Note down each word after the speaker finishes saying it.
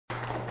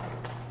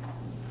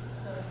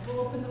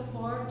we'll open the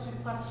floor to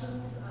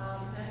questions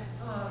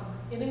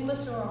in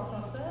English or en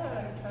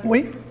français.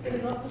 Oui.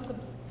 There's also some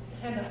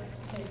handouts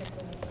to take at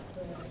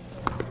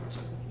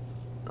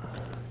the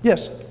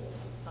Yes.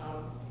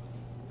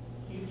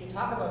 You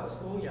talk about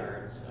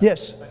schoolyards.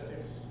 Yes. But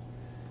there's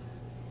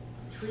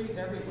trees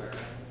everywhere.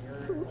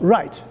 You're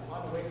Right.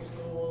 on the way to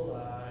school,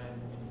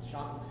 in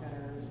shopping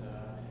centers.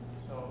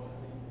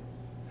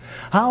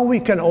 How we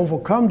can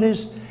overcome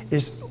this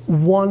is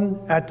one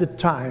at a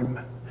time,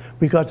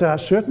 because there are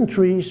certain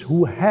trees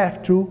who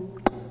have to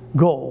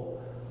go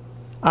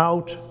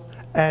out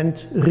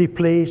and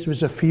replace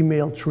with a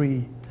female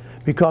tree,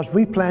 because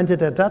we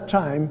planted at that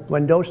time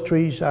when those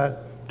trees are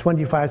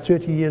 25,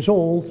 30 years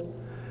old.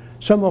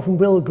 Some of them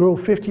will grow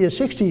 50 or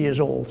 60 years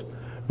old,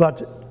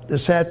 but the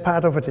sad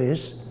part of it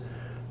is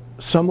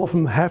some of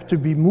them have to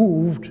be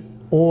moved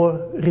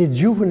or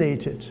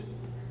rejuvenated,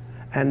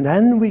 and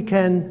then we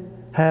can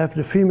have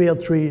the female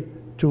tree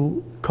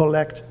to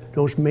collect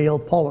those male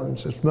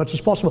pollens as much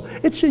as possible.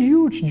 It's a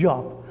huge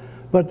job,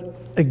 but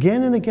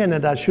again and again,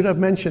 and I should have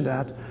mentioned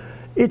that,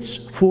 it's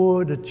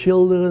for the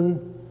children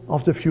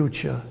of the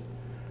future.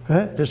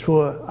 It's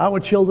for our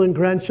children,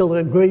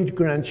 grandchildren,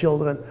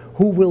 great-grandchildren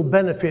who will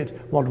benefit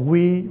what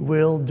we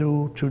will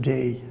do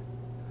today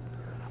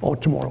or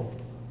tomorrow.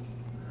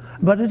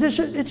 But it's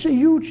a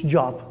huge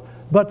job.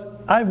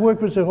 But I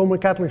work with the Roman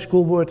Catholic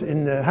School Board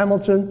in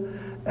Hamilton,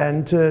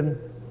 and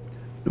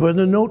when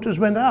the notice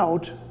went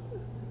out,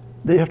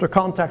 they have to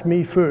contact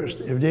me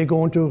first if they're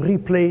going to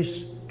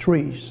replace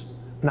trees.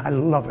 And I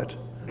love it.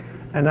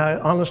 And I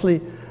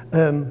honestly,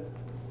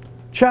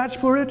 charge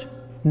for it?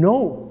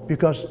 No,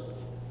 because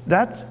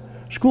that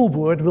school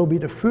board will be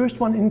the first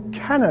one in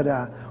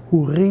Canada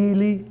who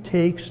really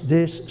takes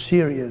this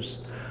serious.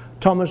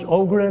 Thomas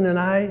Ogren and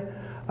I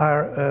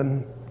are,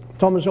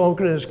 Thomas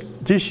Ogren is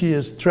this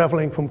year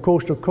traveling from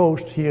coast to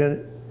coast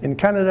here in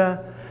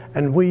Canada,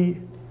 and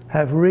we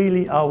have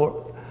really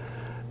our,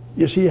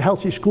 you see,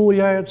 Healthy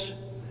Schoolyards,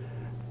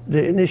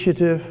 the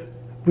initiative,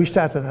 we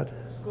started that.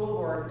 The school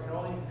board can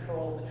only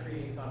control the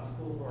trees on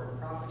school board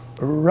property.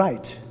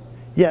 Right,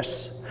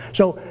 yes.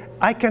 So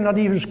I cannot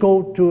even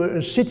go to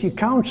a city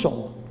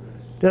council.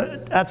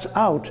 That's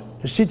out.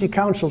 The city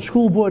council,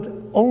 school board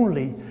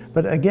only.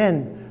 But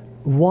again,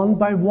 one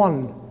by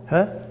one,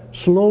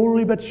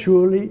 slowly but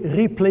surely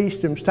replace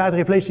them, start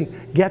replacing,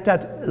 get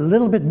that a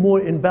little bit more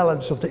in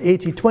balance of the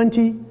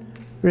 80-20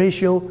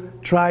 ratio,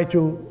 try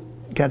to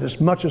get as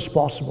much as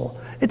possible.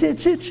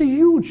 It's a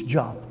huge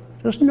job.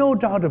 There's no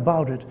doubt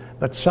about it,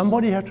 but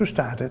somebody has to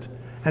start it.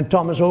 And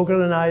Thomas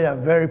Ogren and I are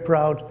very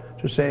proud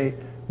to say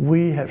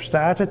we have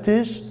started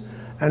this,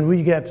 and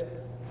we get,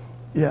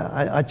 yeah,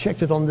 I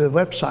checked it on the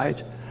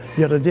website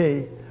the other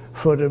day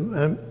for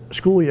the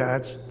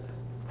schoolyards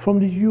from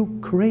the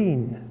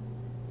Ukraine.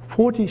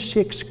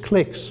 46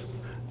 clicks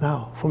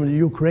now from the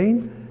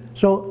Ukraine.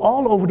 So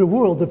all over the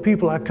world, the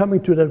people are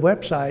coming to that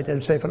website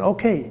and say,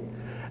 okay,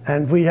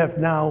 and we have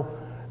now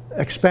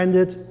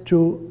expanded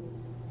to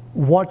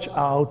watch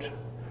out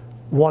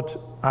what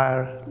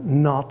are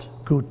not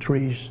good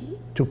trees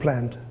to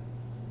plant.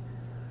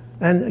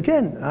 And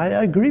again,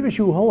 I agree with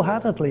you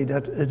wholeheartedly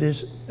that it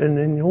is an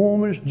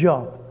enormous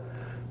job,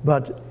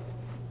 but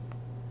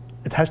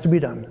it has to be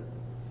done.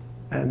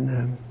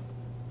 And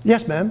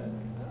yes, ma'am?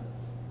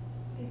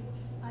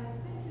 I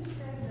think you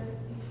said that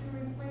if you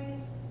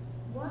replace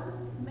one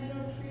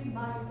male tree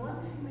by one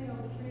female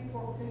tree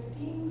for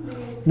 15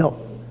 male trees.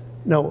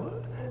 No.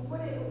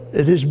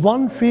 It is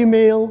one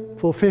female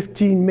for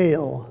 15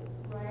 male.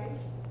 Right.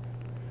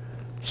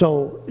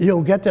 So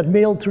you'll get that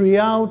male tree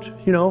out,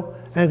 you know,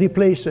 and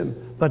replace them.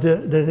 But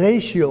the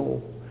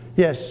ratio,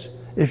 yes,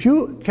 if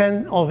you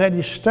can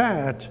already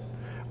start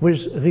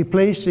with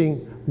replacing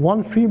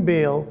one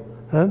female,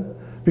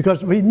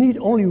 because we need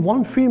only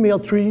one female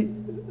tree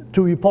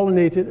to be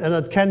pollinated, and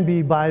it can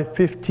be by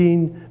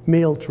 15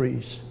 male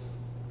trees.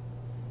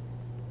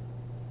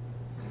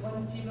 So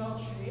one female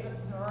tree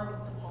absorbs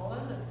the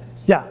pollen and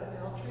 15 Yeah,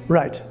 male trees?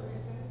 right.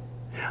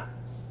 Yeah.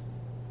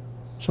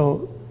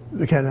 So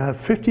we can have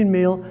 15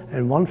 male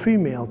and one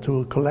female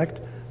to collect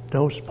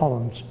those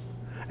pollens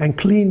and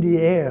clean the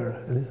air.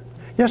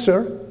 Yes,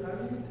 sir? How do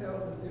you tell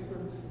the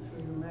difference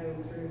between a male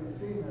tree and a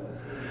female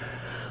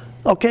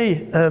tree?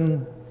 Okay,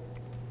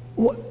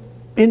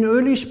 in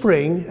early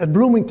spring, at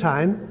blooming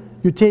time,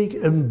 you take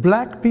a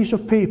black piece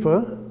of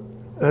paper,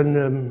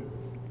 and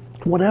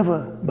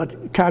whatever,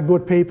 but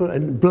cardboard paper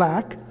and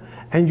black,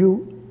 and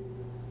you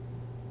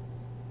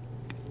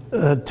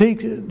take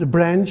the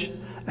branch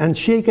and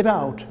shake it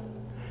out.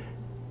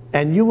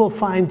 And you will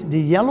find the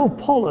yellow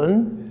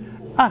pollen,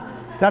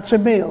 that's a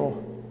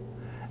male.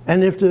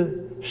 And if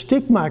the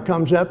stigma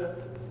comes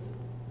up,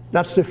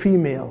 that's the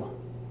female.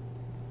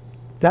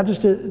 That is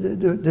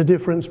the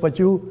difference, but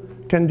you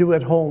can do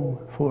at home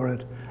for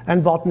it.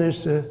 And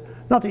botanists,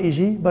 not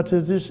easy, but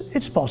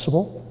it's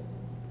possible.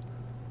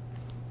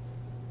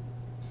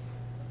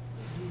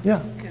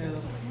 Yeah.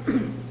 Do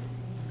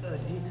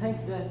you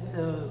think that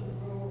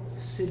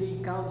city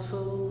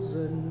councils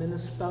and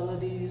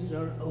municipalities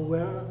are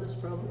aware of this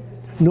problem?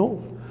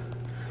 No.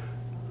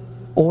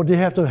 or they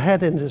have their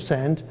head in the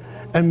sand,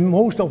 and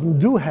most of them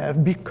do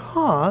have,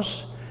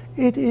 because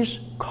it is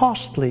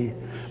costly.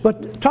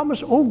 But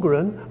Thomas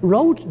Ogren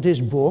wrote this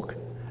book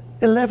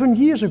 11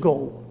 years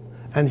ago,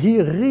 and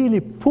he really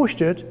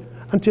pushed it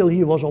until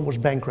he was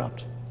almost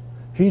bankrupt.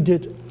 He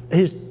did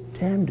his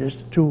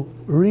damnedest to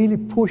really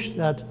push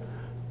that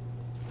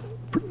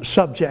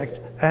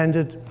subject, and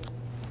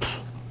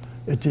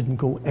it didn't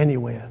go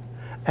anywhere.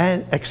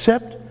 And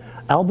except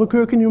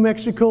Albuquerque, New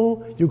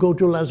Mexico, you go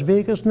to Las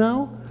Vegas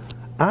now,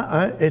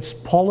 it's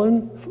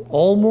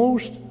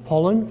almost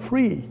pollen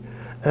free.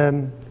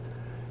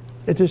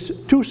 It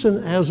is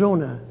Tucson,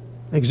 Arizona,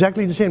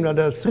 exactly the same. Now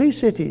there are 3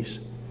 cities,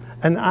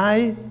 and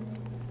I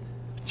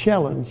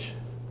challenge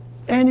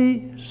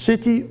any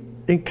city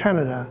in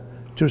Canada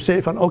to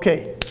say,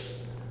 okay,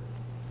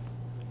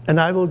 and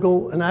I will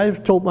go, and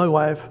I've told my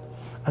wife,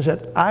 I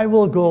said, I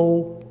will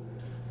go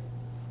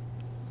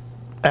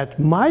at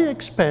my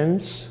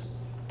expense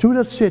to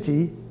that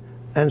city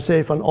and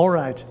say, all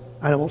right,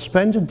 I will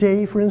spend a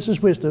day, for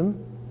instance, with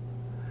them,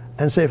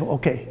 and say,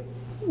 okay,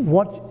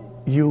 what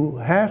you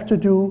have to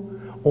do,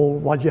 or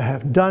what you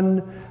have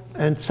done,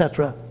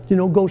 etc. You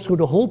know, go through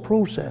the whole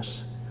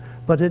process.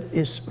 But it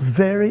is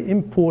very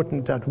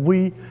important that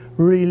we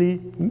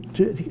really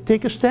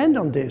take a stand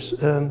on this.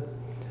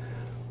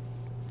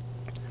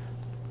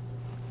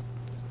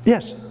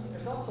 Yes?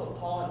 There's also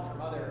pollen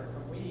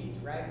from weeds,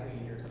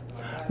 ragweed or something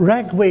like that.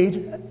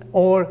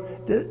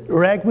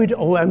 Ragweed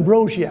or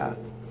ambrosia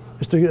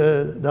is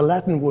the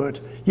Latin word.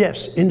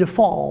 Yes, in the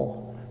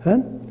fall. Huh?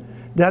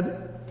 That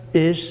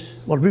is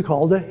what we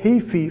call the hay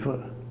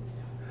fever.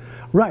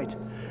 Right.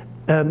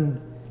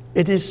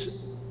 It is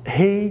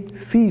hay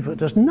fever.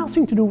 There's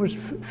nothing to do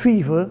with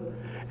fever.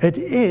 It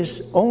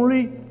is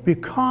only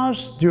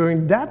because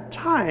during that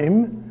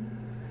time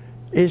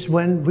is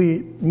when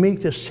we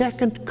make the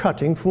second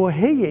cutting for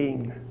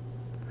haying.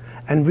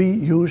 And we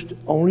used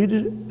only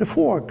the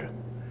fork,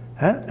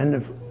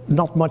 and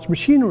not much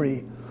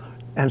machinery.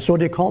 And so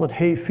they call it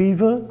hay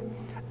fever.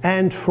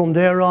 And from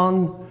there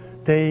on,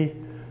 they,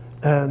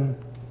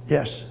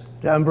 yes,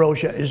 the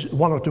ambrosia is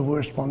one of the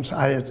worst ones.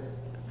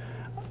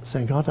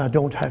 Thank God I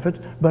don't have it,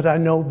 but I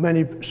know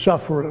many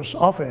sufferers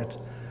of it.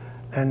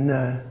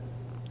 And,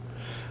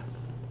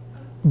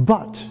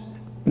 but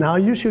now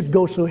you should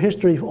go through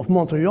history of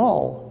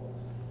Montreal.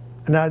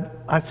 And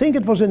I think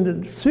it was in the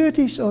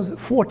 30s or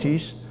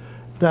 40s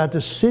that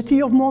the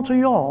city of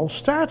Montreal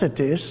started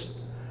this,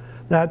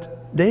 that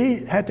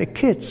they had the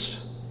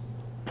kids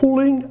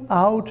pulling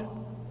out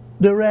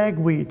the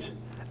ragweed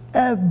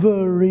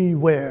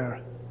everywhere.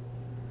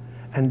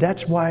 And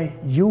that's why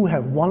you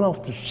have one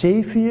of the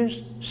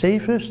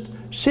safest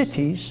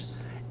cities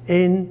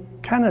in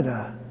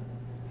Canada.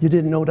 You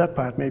didn't know that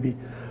part maybe.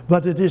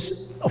 But it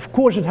is, of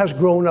course it has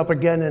grown up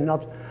again and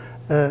not,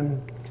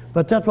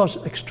 but that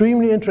was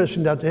extremely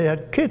interesting that they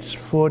had kids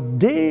for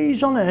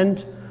days on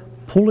end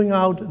pulling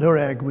out the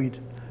ragweed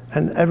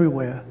and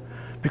everywhere.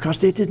 Because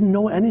they didn't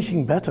know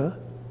anything better,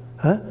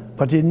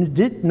 but they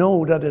did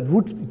know that it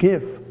would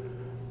give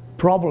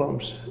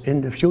problems in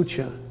the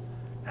future.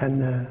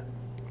 And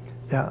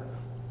yeah,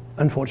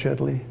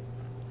 unfortunately.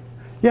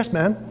 Yes,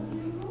 ma'am?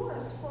 Would you go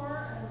as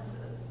far as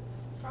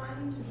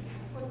trying to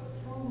put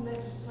through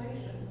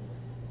legislation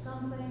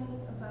something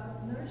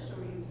about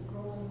nurseries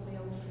growing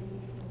male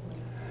trees?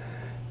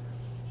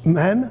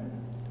 Ma'am,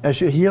 as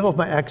you hear of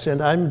my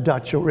accent, I'm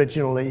Dutch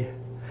originally.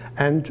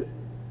 And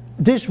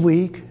this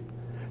week,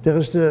 there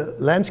is the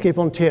Landscape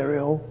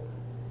Ontario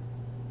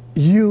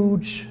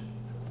huge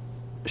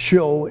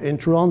show in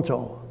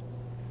Toronto.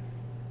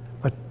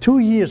 But 2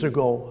 years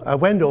ago, I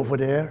went over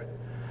there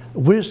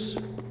with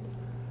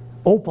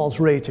Opal's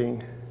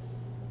rating.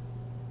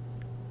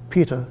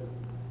 Peter,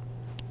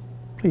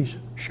 please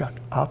shut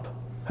up.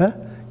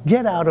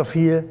 Get out of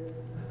here.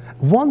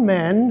 One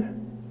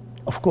man,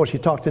 of course he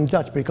talked in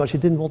Dutch because he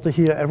didn't want to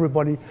hear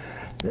everybody,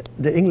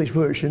 the English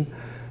version.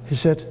 He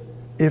said,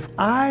 if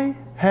I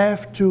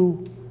have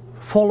to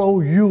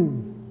follow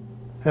you,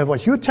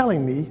 what you're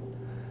telling me,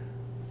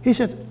 he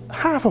said,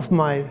 half of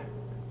my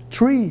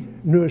tree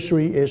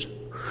nursery is,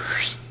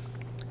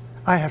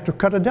 I have to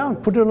cut it down,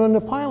 put it on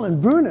a pile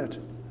and burn it.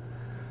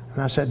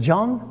 And I said,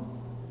 Jan,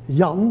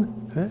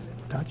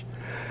 Dutch,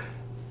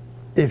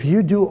 if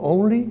you do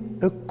only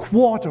a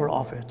quarter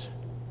of it,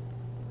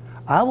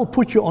 I will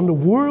put you on the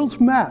world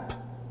map.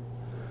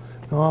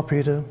 No,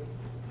 Peter,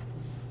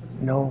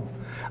 no.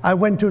 I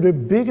went to the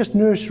biggest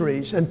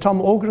nurseries, and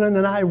Tom Ogren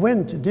and I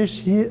went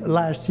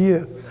last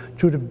year,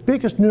 to the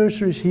biggest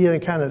nurseries here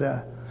in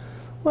Canada.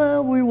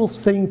 Well, we will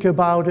think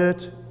about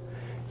it.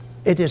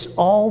 It is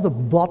all the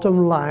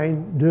bottom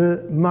line,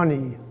 the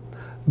money.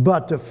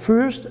 But the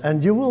first,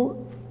 and you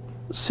will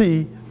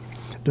see,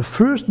 the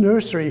first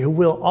nursery who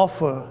will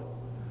offer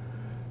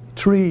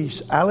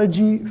trees,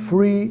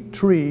 allergy-free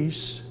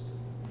trees,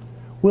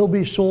 will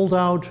be sold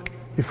out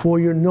before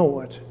you know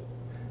it.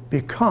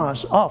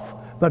 Because of,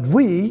 but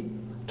we,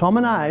 Tom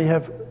and I,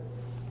 have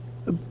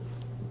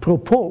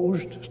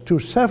proposed to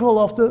several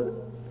of the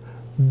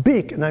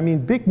big, and I mean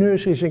big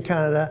nurseries in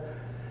Canada,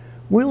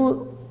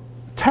 we'll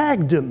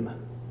tag them,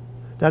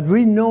 that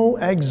we know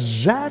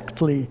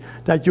exactly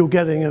that you're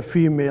getting a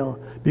female,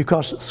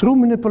 because through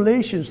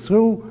manipulations,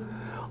 through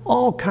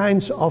all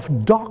kinds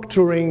of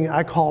doctoring,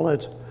 I call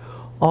it,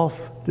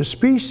 of the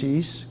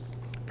species,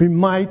 we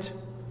might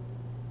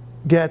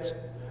get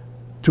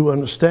to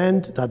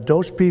understand that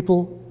those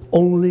people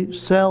only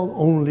sell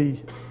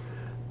only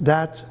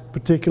that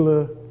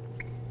particular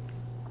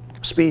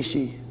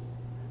species.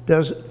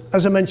 There's,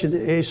 as I mentioned,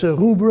 the Acer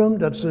rubrum,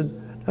 there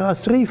are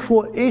 3,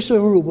 4 Acer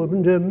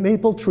rubrum, the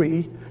maple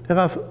tree, there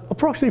are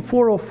approximately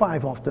 4 or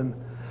 5 of them.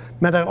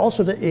 But there are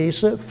also the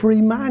Acer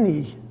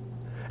freemani,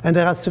 and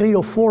there are 3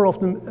 or 4 of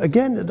them.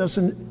 Again,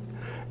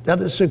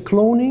 that is a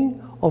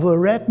cloning of a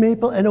red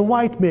maple and a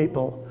white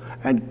maple.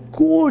 And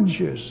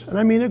gorgeous, and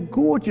I mean a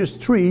gorgeous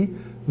tree,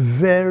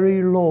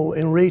 very low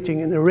in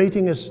rating, and the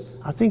rating is,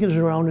 I think it's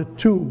around a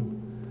 2.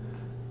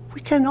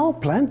 We can all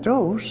plant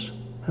those,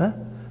 huh?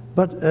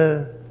 But,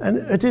 and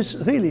it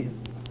is really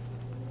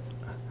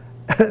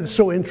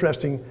so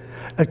interesting.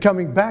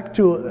 Coming back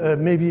to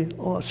maybe,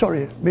 oh,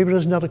 sorry, maybe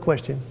there's another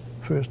question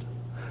first.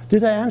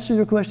 Did I answer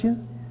your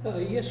question?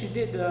 Yes, you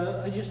did.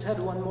 I just had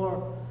one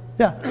more.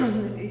 Yeah.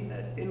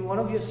 In one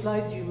of your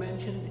slides, you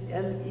mentioned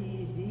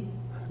LEED.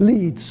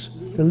 LEEDS,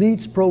 the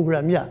LEEDS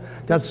program, yeah.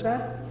 Does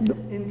that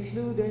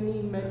include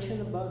any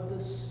mention about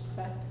this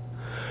fact?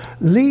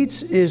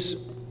 LEEDS is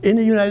in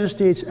the United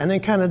States and in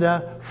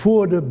Canada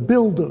for the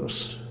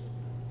builders,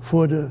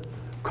 for the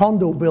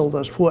condo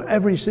builders, for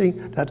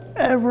everything, that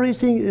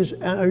everything is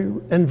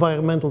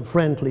environmental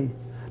friendly.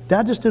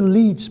 That is the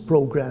LEEDS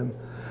program.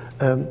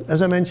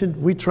 As I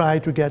mentioned, we try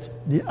to get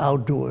the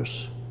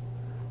outdoors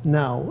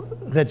now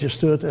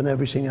registered and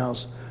everything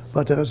else.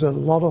 But there's a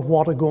lot of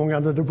water going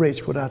under the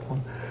bridge for that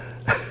one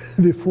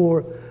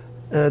before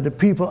the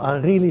people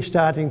are really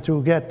starting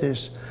to get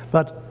this.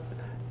 But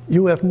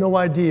you have no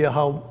idea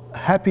how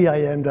happy I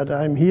am that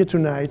I'm here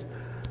tonight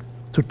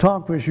to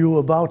talk with you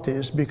about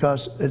this,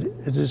 because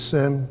it is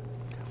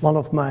one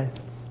of my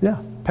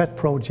pet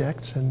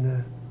projects.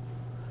 And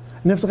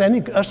if there are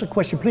any other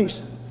question,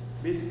 please.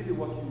 Basically,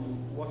 what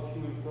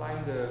you imply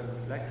in the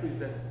lecture is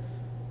that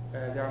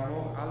there are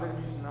more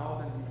allergies now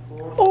than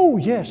before. Oh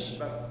yes.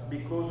 But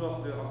because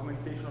of the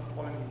augmentation of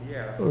pollen in the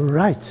air.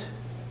 Right.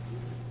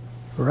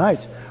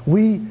 Right.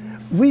 We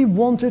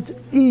wanted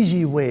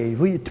easy way.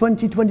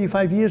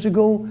 25 years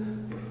ago,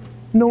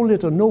 no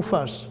litter, no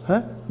fuss.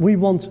 Huh? We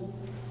want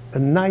a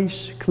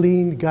nice,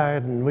 clean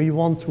garden. We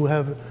want to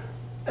have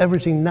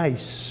everything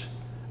nice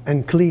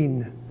and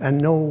clean and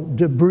no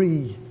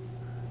debris.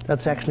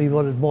 That's actually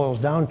what it boils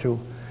down to.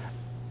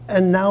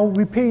 And now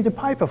we pay the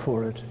piper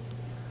for it.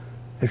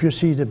 If you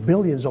see the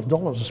billions of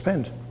dollars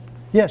spent.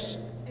 Yes?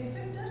 If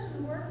it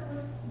doesn't work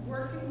with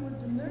working with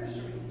the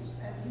nurseries,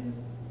 have you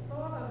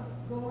thought of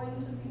going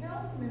to the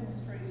health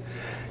ministries?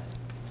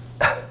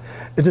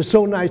 It is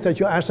so nice that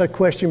you asked that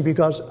question,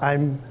 because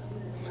I'm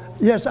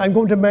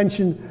going to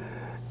mention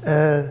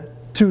matter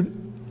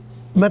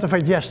of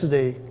fact,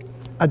 yesterday,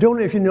 I don't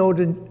know if you know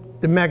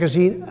the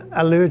magazine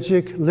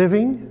Allergic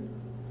Living.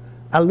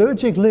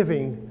 Allergic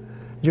Living,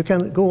 you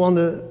can go on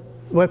the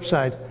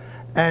website,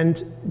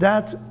 and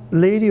that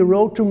lady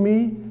wrote to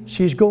me.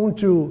 She's going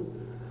to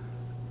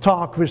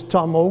talk with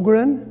Tom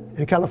Ogren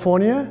in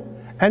California,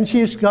 and she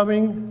is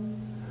coming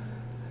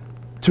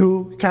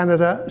to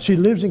Canada. She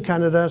lives in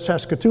Canada,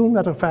 Saskatoon,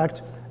 matter of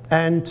fact,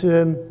 and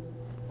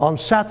on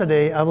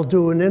Saturday I will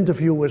do an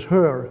interview with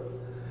her.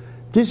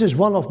 This is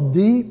one of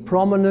the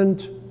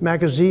prominent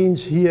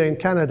magazines here in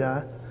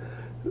Canada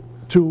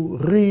to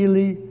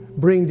really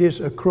bring this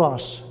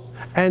across.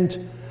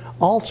 And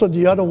also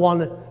the other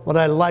one, what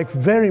I like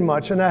very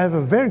much, and I have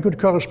a very good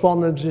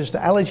correspondence, is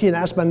the Allergy and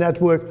Asthma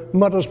Network,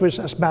 Mothers with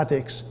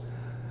Asthmatics.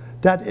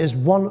 That is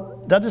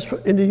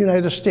in the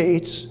United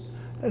States,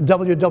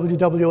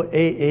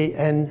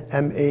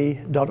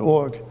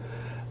 www.aanma.org.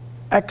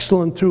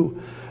 Excellent too.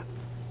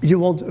 You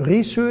want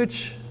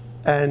research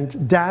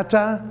and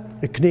data,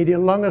 the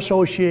Canadian Lung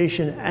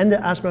Association and the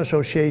Asthma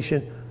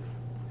Association,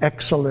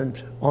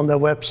 excellent on their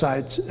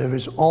website. There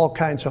is all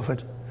kinds of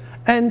it.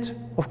 And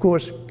of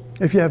course,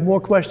 if you have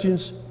more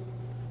questions,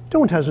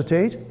 don't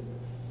hesitate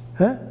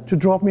to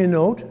drop me a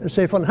note and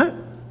say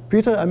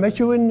Peter, I met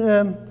you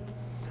in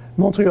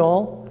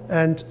Montreal,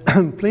 and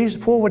please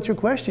forward your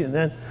question.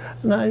 And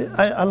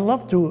I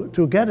love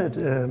to get it.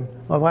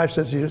 My wife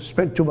says you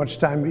spend too much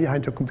time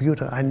behind the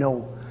computer, I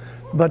know.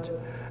 But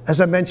as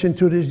I mentioned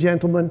to this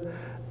gentleman,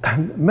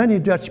 many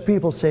Dutch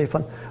people say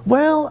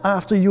well,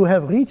 after you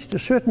have reached a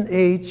certain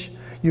age,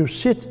 you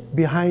sit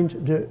behind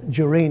the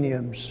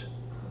geraniums.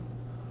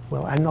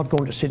 Well, I'm not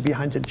going to sit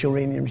behind the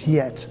geraniums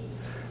yet,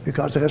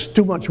 because there is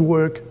too much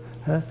work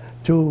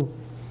to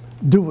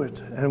do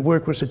it and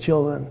work with the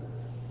children.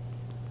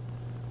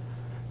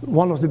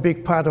 One of the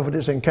big part of it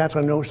is, and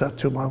Catherine knows that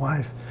too, my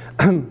wife,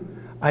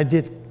 I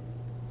did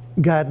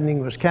gardening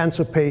with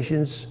cancer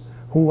patients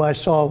who I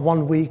saw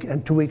 1 week,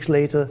 and 2 weeks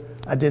later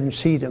I didn't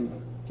see them,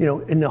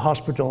 in the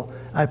hospital.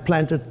 I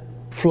planted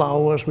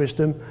flowers with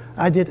them.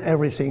 I did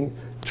everything.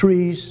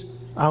 Trees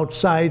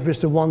outside with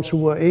the ones who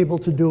were able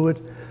to do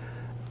it.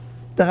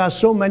 there are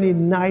so many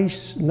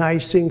nice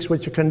things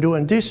which you can do,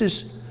 and this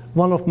is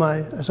one of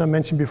my, as I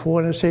mentioned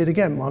before, and I say it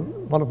again,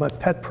 one of my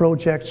pet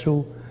projects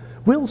who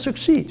will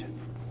succeed.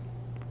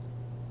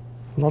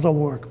 A lot of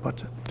work,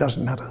 but it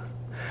doesn't matter.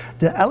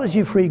 The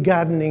allergy-free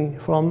gardening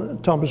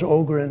from Thomas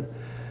Ogren,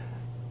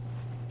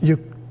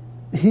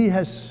 he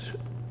has,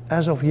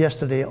 as of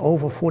yesterday,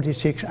 over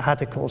 46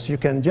 articles. You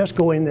can just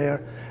go in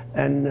there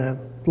and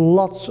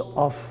lots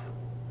of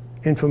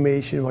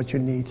information what you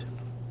need.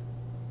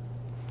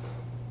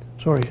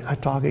 Sorry, I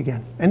talk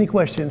again. Any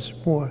questions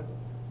more?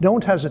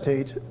 Don't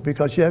hesitate,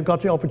 because you have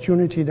got the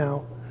opportunity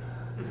now.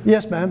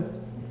 Yes, ma'am.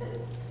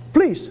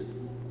 Please.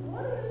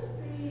 What is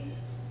the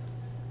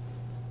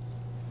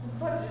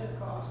budget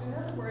cost? In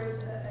other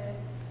words, a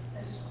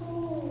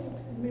school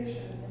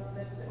mission, you know,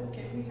 that says,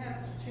 okay, we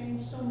have to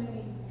change so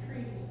many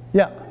trees.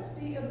 Yeah. What's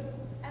the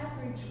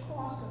average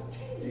cost of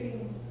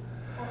changing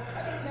or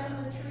cutting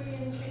down the tree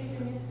and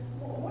changing it?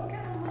 What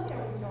kind of money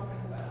are we talking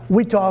about?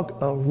 We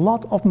talk a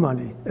lot of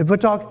money. We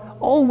talk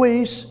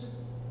always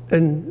a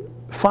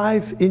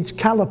 5-inch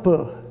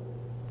caliper.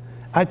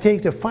 I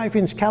take the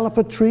 5-inch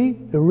caliper tree.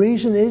 The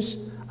reason is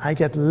I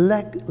get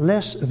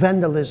less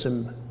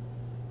vandalism.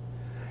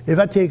 If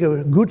I take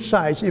a good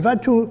size, if I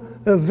do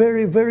a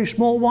very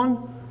small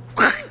one,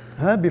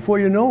 before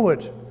you know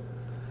it.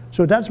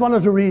 So that's one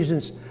of the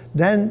reasons.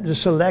 Then the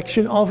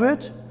selection of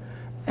it,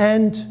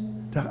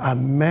 and there are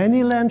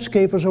many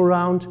landscapers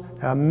around.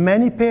 There are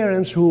many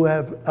parents who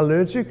have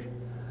allergic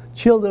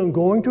children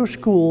going to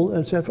school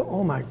and said,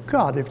 oh my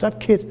God, if that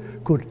kid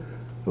could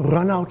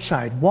run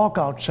outside, walk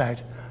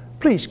outside,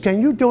 please,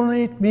 can you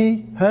donate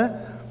me,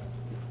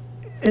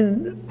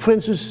 for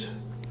instance,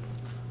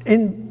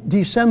 in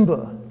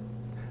December,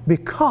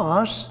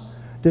 because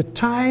the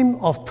time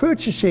of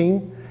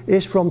purchasing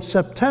is from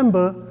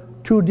September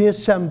to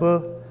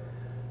December.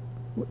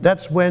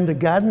 That's when the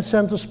garden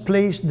centers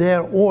place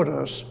their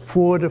orders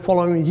for the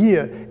following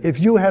year. If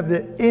you have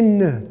the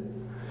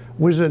in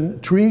with a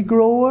tree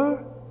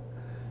grower,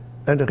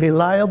 and a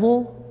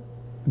reliable,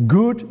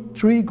 good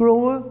tree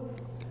grower,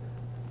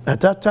 at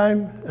that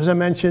time, as I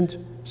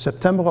mentioned,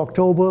 September,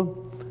 October,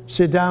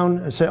 sit down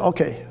and say,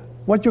 okay,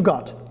 what you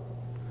got?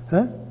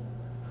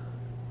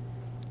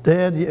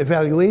 There the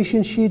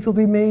evaluation sheet will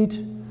be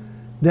made.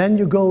 Then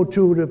you go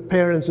to the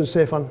parents and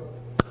say,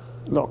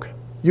 look,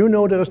 you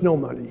know there's no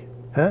money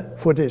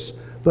for this,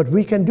 but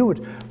we can do it.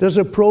 There's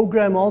a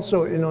program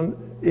also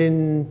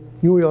in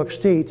New York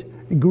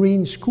State,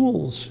 Green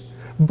Schools,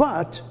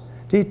 but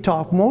they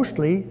talk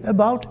mostly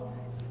about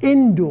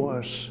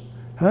indoors.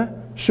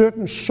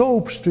 Certain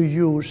soaps to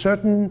use,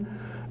 certain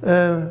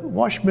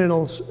wash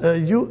minerals,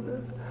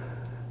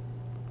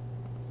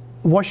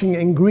 washing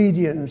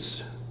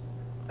ingredients,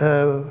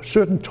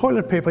 certain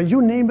toilet paper,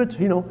 you name it,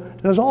 you know,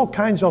 there's all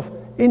kinds of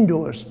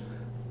indoors.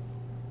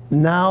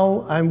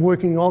 Now I'm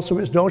working also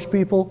with those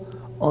people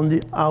on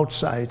the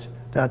outside,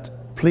 that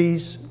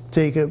please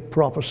take a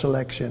proper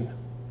selection.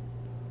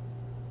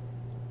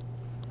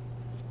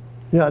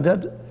 Yeah,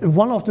 that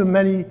one of the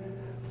many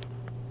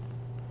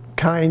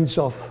kinds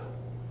of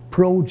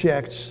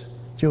projects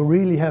you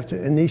really have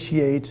to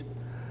initiate.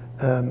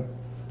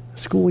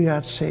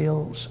 Schoolyard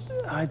sales,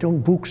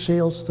 book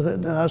sales,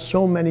 there are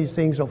so many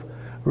things of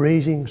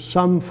raising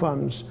some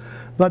funds.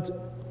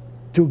 But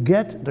to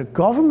get the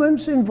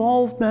governments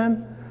involved,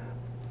 man,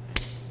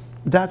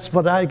 that's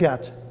what I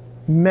got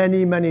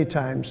many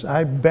times.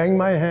 I bang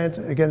my head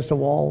against the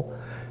wall.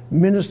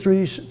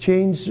 Ministries,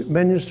 change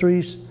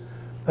ministries.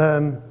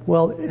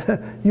 Well,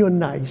 you're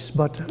nice,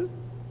 but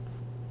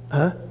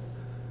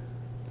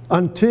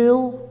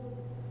until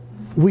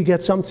we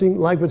get something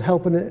like what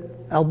happened in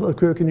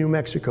Albuquerque, New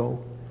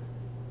Mexico,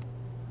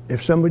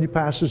 if somebody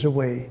passes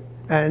away,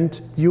 and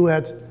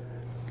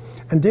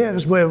there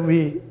is where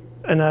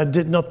and I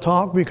did not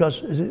talk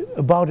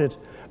about it,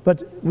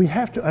 but we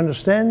have to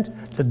understand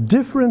the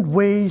different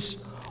ways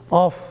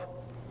of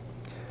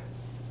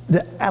the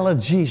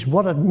allergies,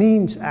 what it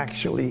means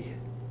actually.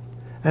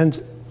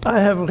 And I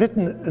have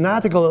written an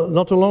article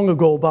not too long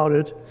ago about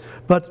it,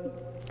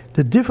 but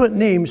the different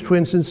names, for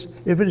instance,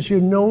 if it is your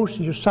nose,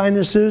 your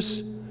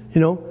sinuses, you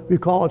know, we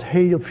call it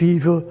hay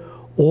fever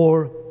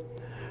or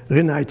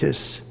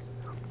rhinitis.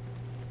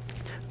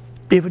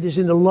 If it is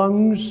in the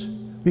lungs,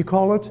 we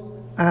call it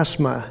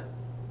asthma.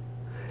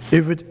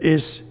 If it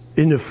is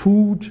in the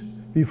food,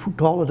 we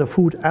call it a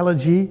food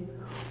allergy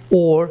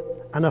or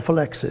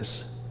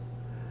anaphylaxis.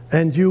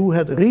 And you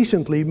had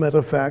recently, matter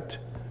of fact,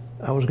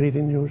 I was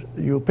reading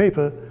your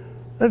paper,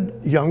 a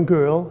young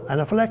girl,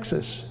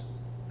 anaphylaxis.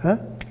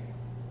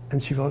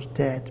 And she was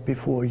dead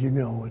before you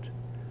know it.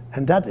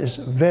 And that is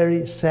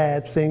very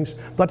sad things,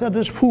 but that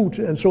is food,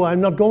 and so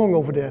I'm not going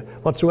over there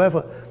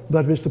whatsoever.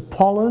 But with the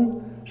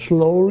pollen,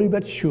 slowly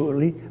but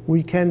surely,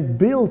 we can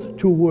build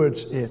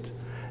towards it.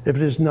 If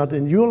it is not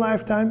in your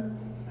lifetime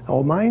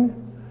or mine,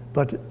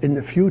 but in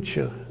the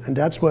future, and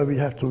that's where we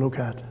have to look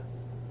at.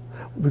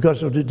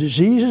 Because of the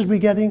diseases we're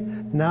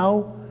getting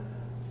now,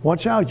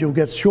 watch out, you'll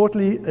get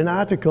shortly an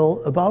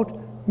article about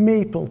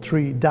maple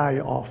tree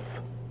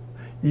die-off.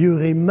 You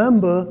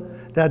remember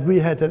that we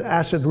had an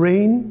acid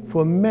rain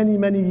for many,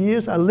 many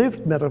years. I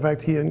lived, matter of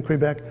fact, here in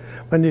Quebec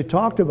when they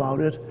talked about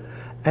it.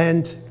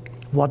 And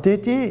what they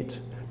did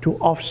to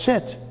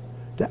offset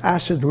the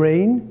acid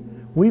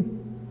rain, we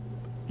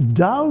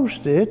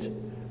doused it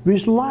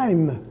with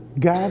lime,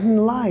 garden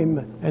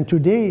lime. And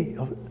today,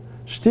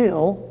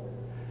 still,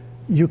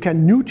 you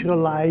can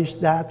neutralize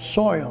that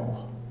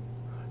soil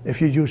if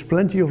you use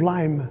plenty of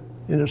lime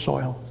in the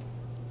soil.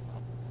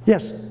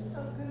 Yes?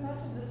 Going back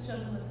to this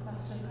gentleman's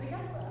question, I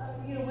guess,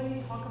 when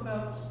you talk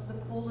about the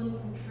pollen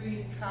from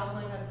trees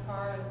traveling as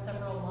far as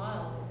several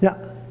miles, Yeah.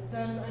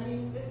 then,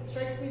 it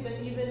strikes me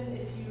that even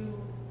if you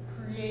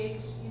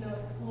create, a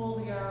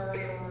schoolyard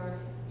or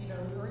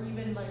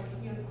even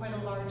quite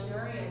a large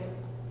area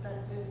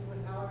that is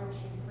with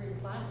allergy-free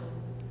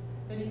plantings,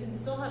 then you can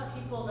still have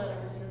people that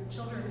are,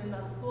 children in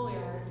that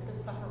schoolyard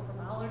that suffer from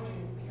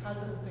allergies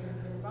because of the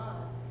things nearby.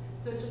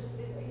 So it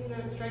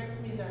strikes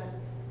me that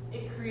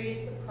it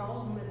creates a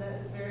problem in that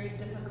it's very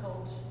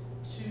difficult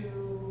to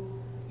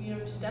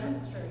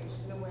demonstrate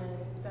in a way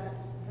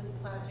that this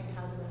planting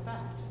has an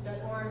effect.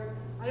 Or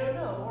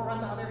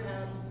on the other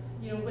hand,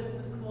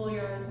 with the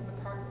schoolyards and the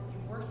parks that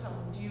you've worked on,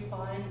 do you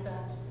find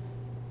that,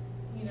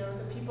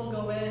 the people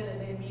go in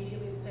and they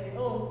immediately say,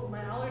 oh, my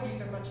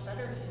allergies are much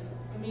better here?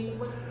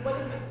 What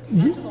is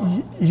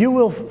it? You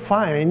will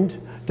find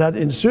that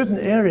in certain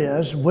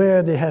areas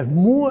where they have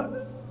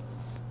more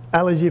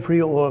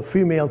allergy-free or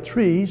female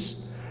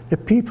trees, the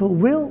people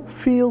will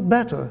feel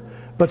better.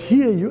 But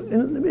here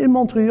in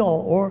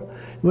Montreal, or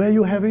where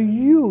you have a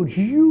huge,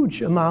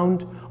 huge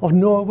amount of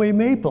Norway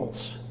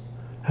maples,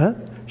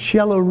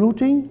 shallow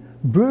rooting,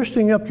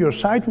 bursting up your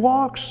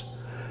sidewalks,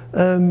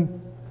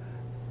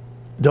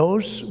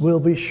 those will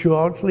be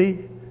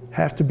shortly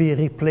have to be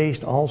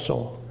replaced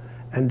also.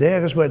 And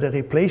there is where the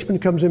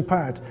replacement comes in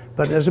part.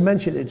 But as I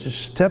mentioned, it is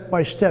step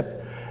by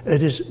step.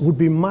 Would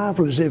be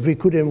marvelous if we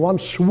could in one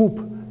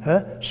swoop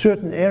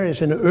certain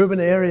areas in an urban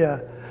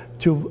area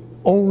to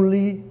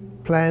only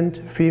plant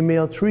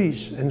female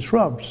trees and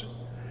shrubs.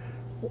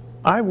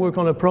 I work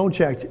on a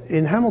project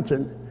in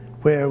Hamilton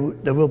where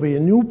there will be a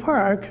new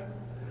park,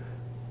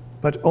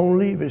 but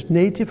only with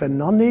native and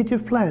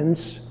non-native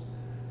plants,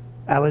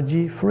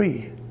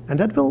 allergy-free. And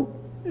that will,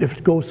 if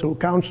it goes through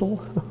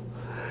council,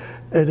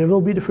 it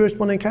will be the first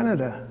one in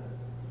Canada.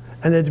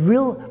 And it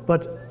will,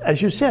 but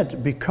as you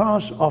said,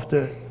 because of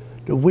the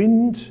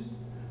wind,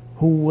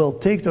 who will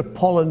take the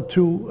pollen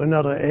to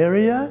another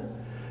area,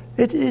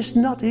 it is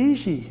not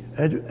easy.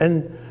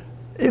 And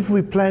if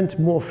we plant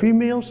more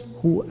females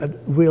who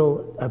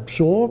will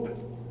absorb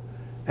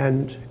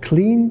and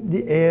clean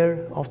the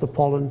air of the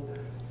pollen,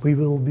 we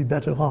will be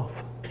better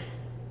off.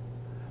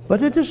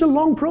 But it is a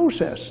long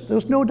process,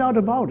 there's no doubt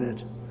about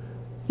it.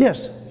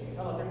 Yes? Can you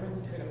tell the difference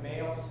between a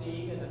male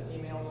seed and a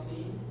female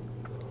seed?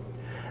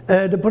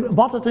 The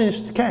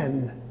botanist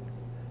can.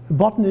 The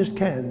botanist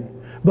can.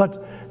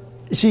 But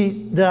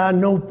see, there are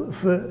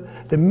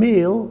the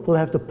male will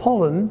have the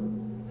pollen,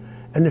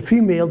 and the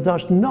female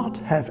does not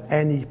have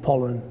any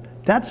pollen.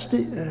 That's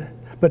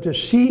but the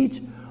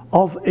seed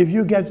of, if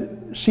you get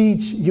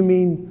seeds, you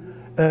mean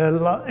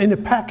in a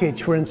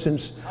package, for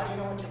instance. How do you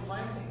know what you're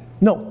planting?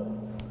 No,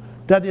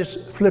 that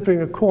is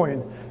flipping a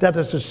coin. That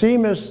is the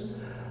same as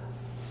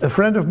a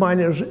friend of mine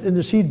is in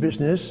the seed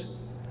business,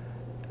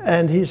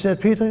 and he said,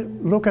 Peter,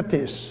 look at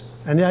this.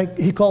 And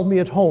he called me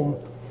at home.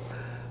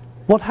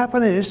 What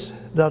happened is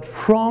that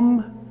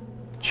from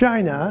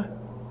China,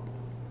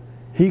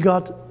 he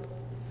got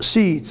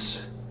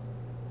seeds.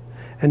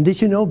 And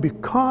did you know,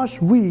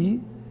 because we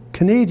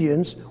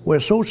Canadians were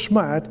so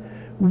smart,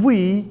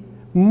 we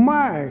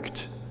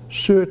marked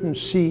certain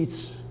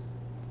seeds.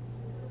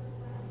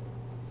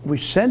 We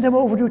sent them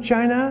over to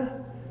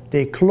China,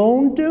 they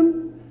cloned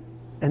them,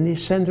 and they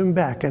sent them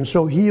back. And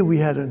so here we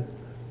had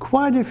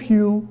quite a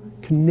few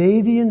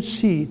Canadian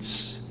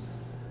seeds,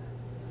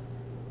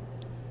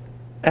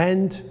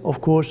 and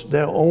of course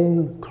their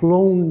own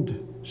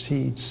cloned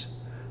seeds.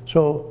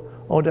 So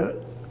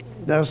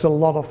there's a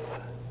lot of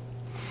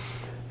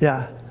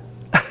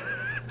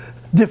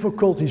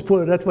difficulties,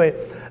 put it that way.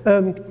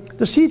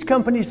 The seed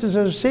companies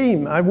are the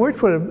same. I worked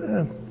for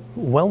a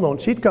well-known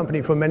seed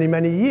company for many,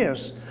 many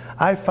years.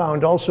 I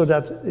found also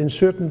that in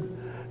certain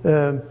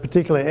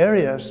particular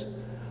areas,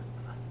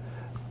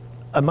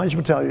 I might as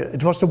well tell you,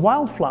 it was the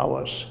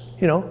wildflowers.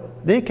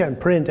 They can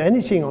print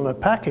anything on a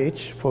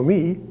package for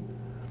me.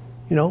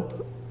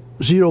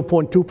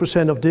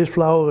 0.2% of this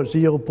flower,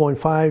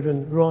 0.5,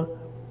 and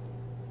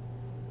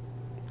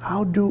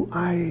how do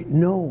I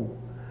know?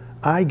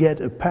 I get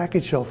a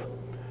package of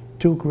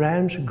 2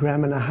 grams, 1.5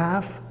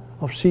 grams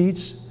of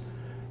seeds,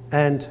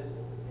 and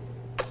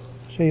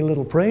say a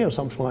little prayer or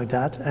something like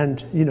that,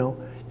 and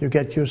you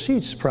get your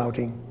seeds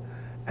sprouting.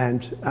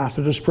 And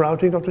after the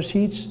sprouting of the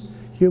seeds,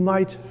 you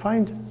might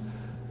find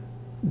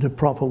the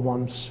proper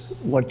ones,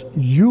 what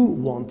you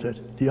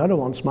wanted. The other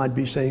ones might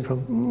be saying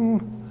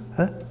hum.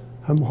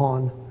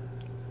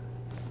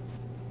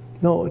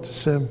 No,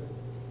 it's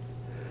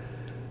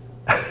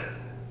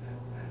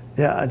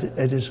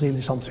it is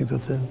really something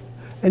that.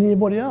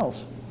 Anybody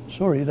else?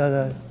 Sorry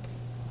that.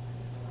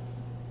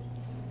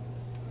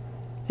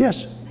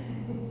 Yes.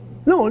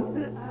 No,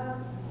 On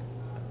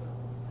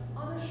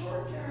a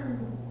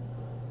short-term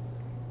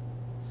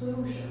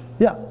solution,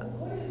 yeah.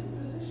 what is the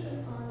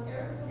position on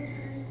air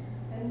filters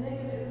and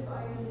negative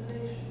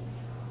ionization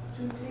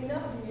to clean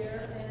up the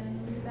air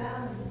and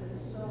rebalance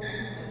it so you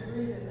can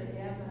breathe it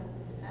again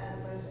and have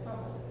less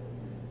trouble?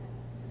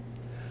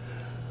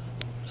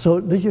 So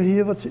did you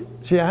hear what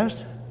she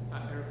asked?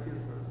 Air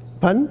filters.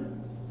 Pardon?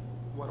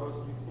 What do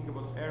you think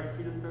about air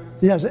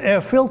filters? Yes, air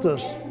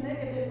filters. And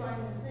negative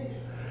ionization.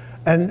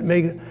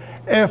 And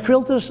air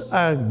filters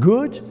are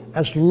good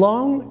as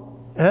long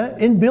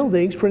in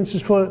buildings, for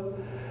instance,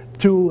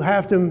 to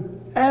have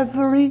them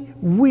every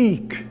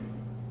week,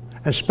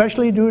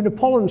 especially during the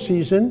pollen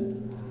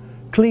season,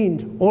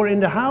 cleaned, or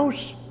in the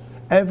house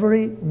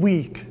every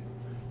week.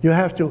 You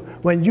have to,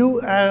 when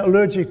you are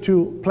allergic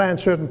to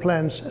certain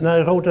plants, and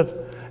I wrote that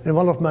in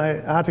one of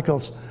my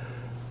articles,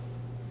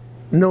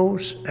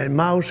 nose and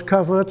mouth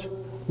covered,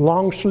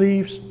 long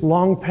sleeves,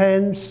 long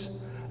pants,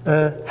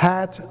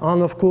 hat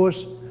on, of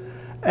course.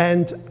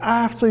 And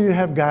after you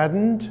have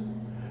gardened,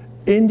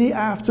 in the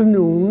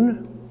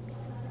afternoon,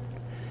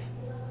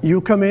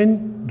 you come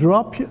in,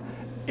 drop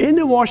in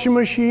the washing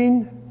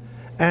machine,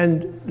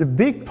 and the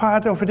big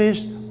part of it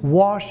is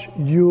wash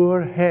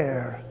your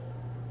hair,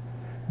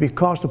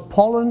 because the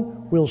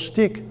pollen will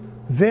stick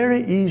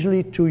very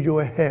easily to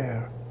your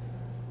hair.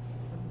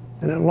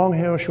 And long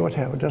hair or short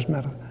hair, it doesn't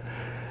matter.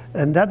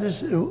 And that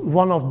is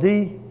one of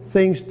the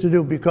things to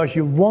do, because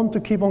you want to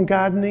keep on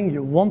gardening,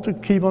 you want to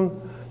keep on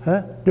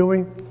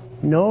doing,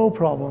 no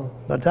problem.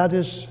 But that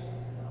is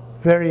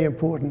very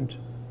important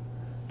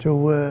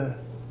to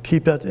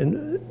keep that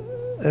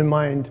in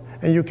mind.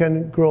 And you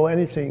can grow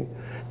anything.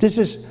 This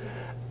is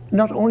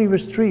not only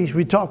with trees,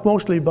 we talk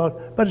mostly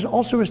about, but it's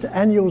also with the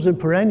annuals and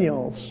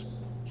perennials.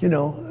 You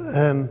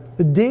know,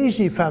 the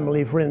daisy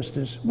family, for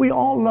instance. We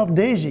all love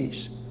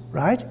daisies,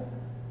 right?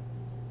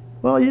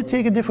 Well, you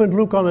take a different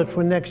look on it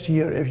for next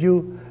year if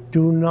you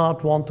do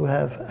not want to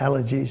have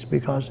allergies,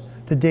 because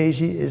the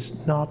daisy is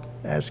not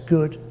as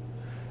good,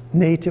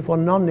 native or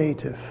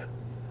non-native,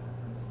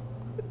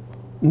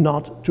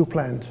 not to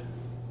plant.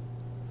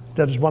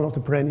 That is one of the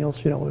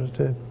perennials, you know.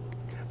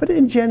 But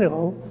in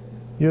general,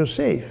 you're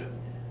safe.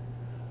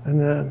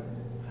 And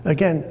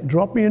again,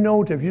 drop me a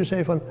note if you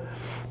say,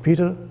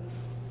 Peter,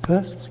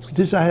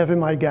 this I have in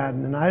my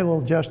garden, and I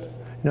will just,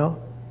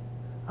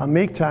 I'll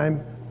make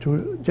time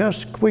to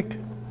just quick,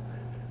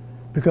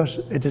 because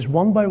it is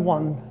one by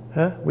one,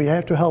 we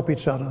have to help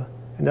each other,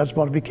 and that's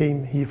what we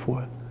came here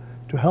for,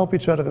 to help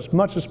each other as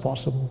much as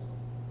possible.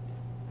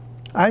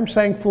 I'm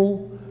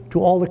thankful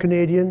to all the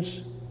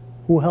Canadians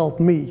who helped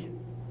me,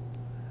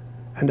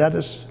 and that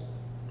is,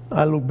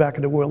 I look back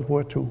at the World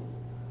War II.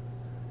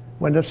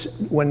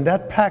 When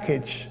that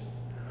package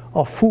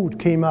of food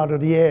came out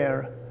of the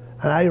air,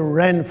 and I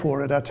ran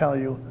for it, I tell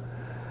you,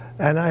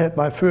 and I had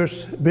my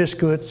first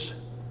biscuits,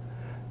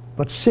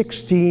 but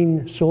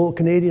 16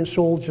 Canadian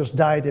soldiers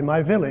died in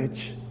my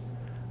village,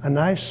 and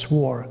I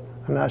swore,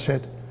 and I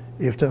said,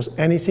 if there's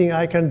anything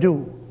I can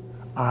do,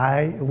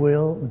 I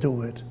will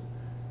do it.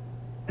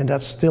 And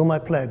that's still my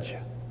pledge.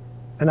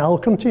 And I will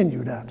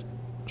continue that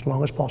as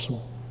long as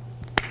possible.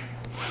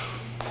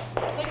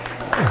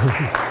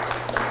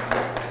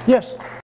 Yes?